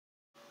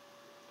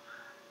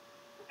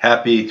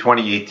Happy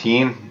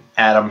 2018,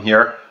 Adam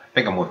here. I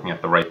think I'm looking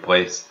at the right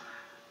place.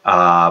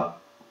 I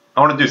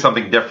want to do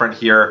something different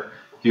here.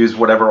 Use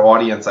whatever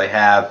audience I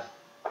have.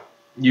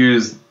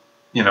 Use,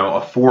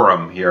 a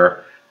forum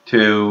here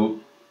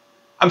to...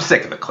 I'm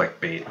sick of the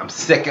clickbait. I'm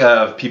sick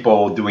of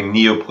people doing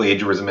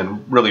neo-plagiarism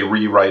and really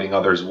rewriting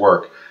others'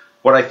 work.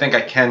 What I think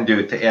I can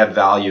do to add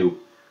value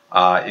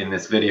in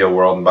this video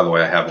world, and by the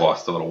way, I have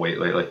lost a little weight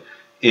lately,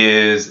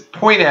 is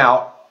point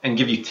out and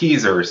give you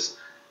teasers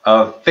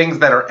of things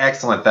that are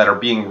excellent that are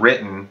being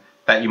written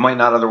that you might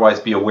not otherwise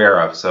be aware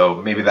of. So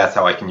maybe that's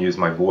how I can use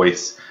my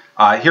voice.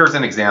 Here's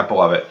an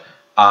example of it.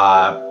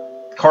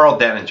 Carl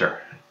Denninger,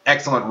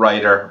 excellent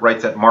writer,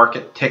 writes at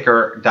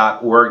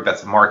marketticker.org.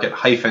 That's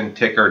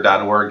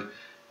market-ticker.org.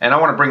 And I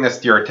want to bring this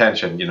to your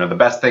attention. The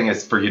best thing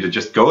is for you to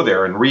just go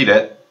there and read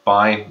it.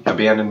 Fine,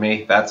 abandon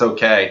me, that's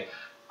okay.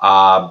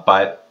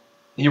 But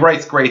he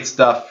writes great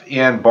stuff.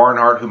 Ann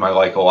Barnhart, whom I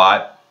like a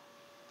lot.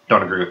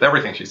 Don't agree with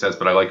everything she says,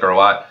 but I like her a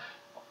lot.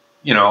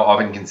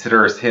 Often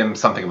considers him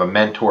something of a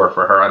mentor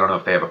for her. I don't know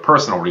if they have a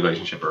personal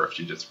relationship or if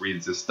she just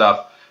reads his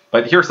stuff.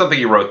 But here's something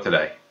he wrote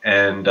today.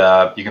 And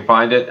you can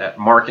find it at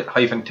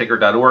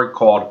market-ticker.org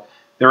called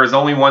 "There is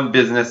Only One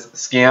Business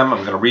Scam."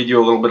 I'm going to read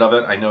you a little bit of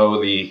it. I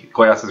know the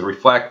glasses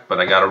reflect, but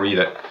I got to read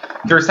it.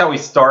 Here's how he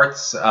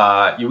starts.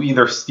 You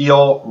either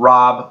steal,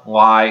 rob,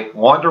 lie,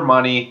 launder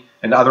money,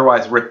 and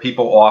otherwise rip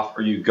people off,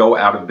 or you go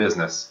out of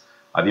business.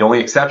 The only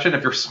exception,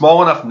 if you're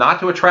small enough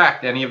not to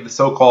attract any of the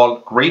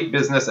so-called great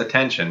business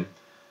attention,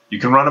 you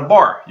can run a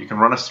bar, you can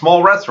run a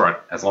small restaurant,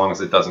 as long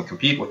as it doesn't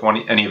compete with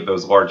any of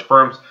those large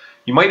firms.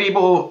 You might be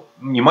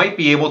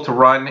able to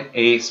run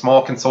a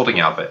small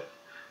consulting outfit.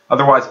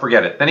 Otherwise,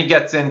 forget it. Then he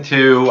gets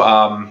into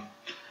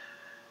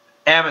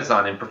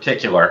Amazon in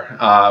particular.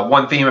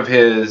 One theme of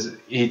his,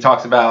 he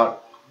talks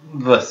about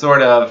the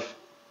sort of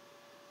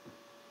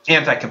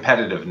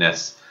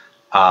anti-competitiveness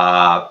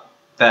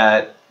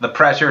that the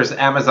pressures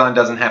Amazon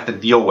doesn't have to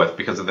deal with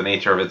because of the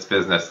nature of its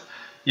business.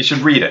 You should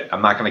read it.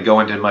 I'm not going to go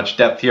into much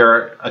depth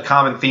here. A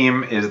common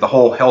theme is the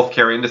whole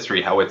healthcare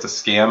industry, how it's a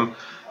scam.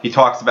 He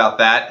talks about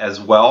that as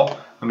well.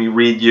 Let me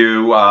read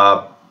you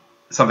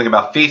something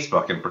about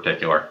Facebook in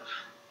particular.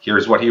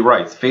 Here's what he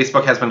writes.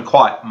 Facebook has been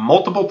caught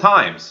multiple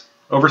times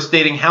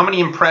overstating how many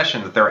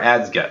impressions their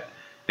ads get.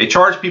 They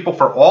charge people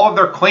for all of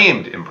their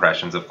claimed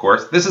impressions, of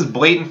course. This is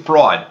blatant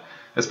fraud,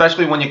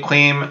 especially when you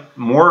claim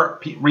more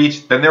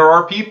reach than there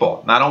are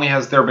people. Not only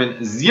has there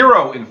been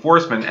zero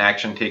enforcement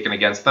action taken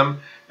against them,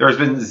 there has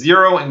been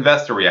zero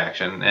investor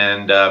reaction.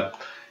 And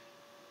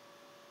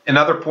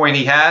another point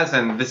he has,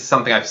 and this is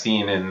something I've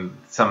seen in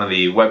some of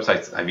the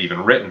websites I've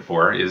even written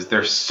for, is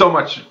there's so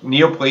much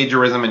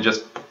neo-plagiarism and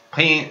just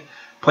plain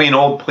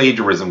old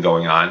plagiarism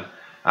going on.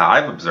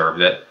 I've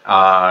observed it.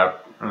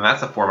 And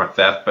that's a form of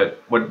theft.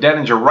 But what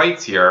Denninger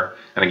writes here,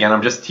 and again,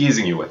 I'm just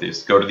teasing you with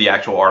this. Go to the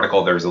actual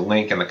article. There's a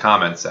link in the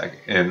comments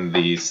in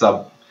the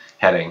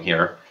subheading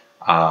here,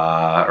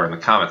 or in the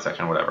comment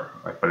section, whatever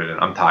I put it in.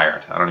 I'm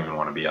tired. I don't even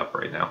want to be up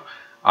right now.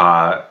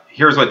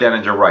 Here's what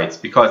Denninger writes.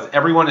 Because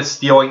everyone is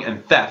stealing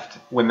and theft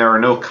when there are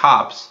no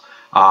cops,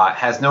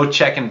 has no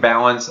check and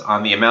balance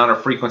on the amount or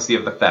frequency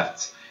of the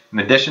thefts. In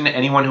addition,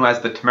 anyone who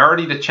has the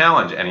temerity to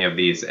challenge any of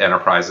these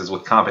enterprises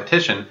with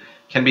competition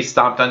can be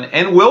stomped on,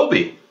 and will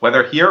be,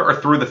 whether here or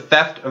through the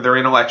theft of their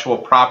intellectual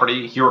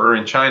property here or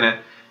in China.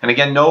 And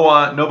again,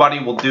 nobody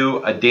will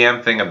do a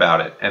damn thing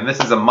about it. And this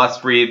is a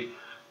must-read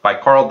by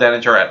Carl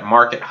Denninger at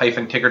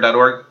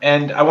market-ticker.org.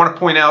 And I want to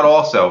point out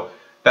also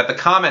that the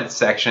comments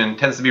section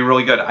tends to be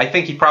really good. I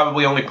think he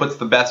probably only puts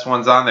the best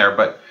ones on there,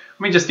 but let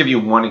me just give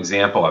you one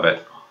example of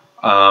it.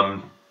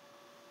 From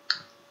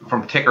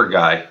Ticker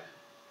Guy.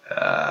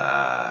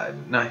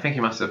 No, I think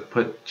he must have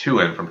put two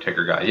in from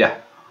Ticker Guy. Yeah.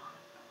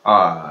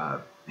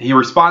 He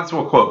responds to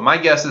a quote. My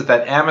guess is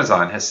that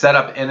Amazon has set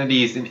up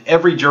entities in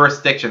every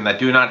jurisdiction that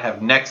do not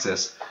have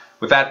nexus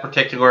with that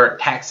particular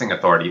taxing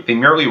authority. They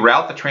merely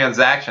route the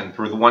transaction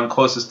through the one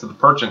closest to the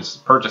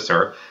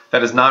purchaser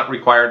that is not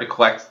required to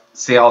collect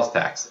sales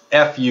tax.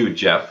 F you,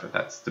 Jeff.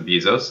 That's to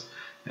Bezos.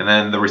 And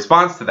then the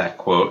response to that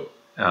quote,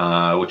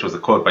 which was a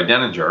quote by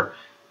Denninger,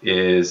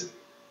 is,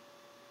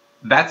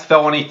 that's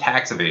felony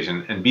tax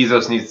evasion and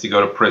Bezos needs to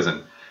go to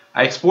prison.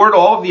 I explored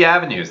all of the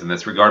avenues in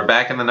this regard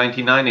back in the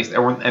 1990s,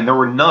 and there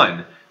were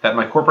none that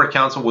my corporate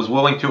counsel was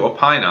willing to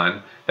opine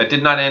on that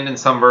did not end in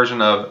some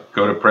version of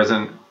go to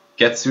prison,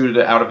 get sued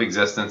out of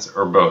existence,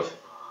 or both.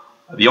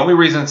 The only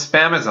reason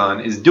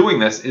Spamazon is doing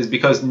this is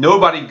because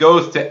nobody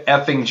goes to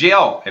effing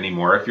jail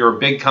anymore if you're a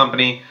big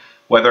company,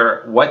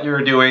 whether what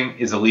you're doing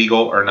is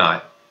illegal or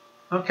not.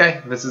 Okay,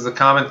 this is a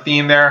common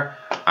theme there.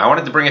 I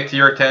wanted to bring it to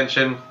your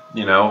attention.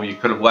 You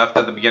could have left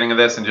at the beginning of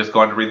this and just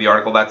gone to read the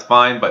article, that's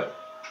fine, but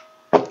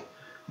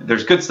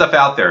there's good stuff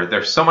out there.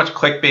 There's so much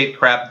clickbait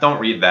crap.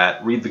 Don't read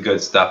that. Read the good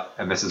stuff,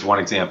 and this is one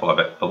example of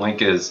it. The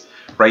link is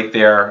right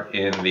there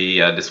in the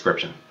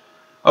description.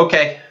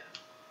 Okay,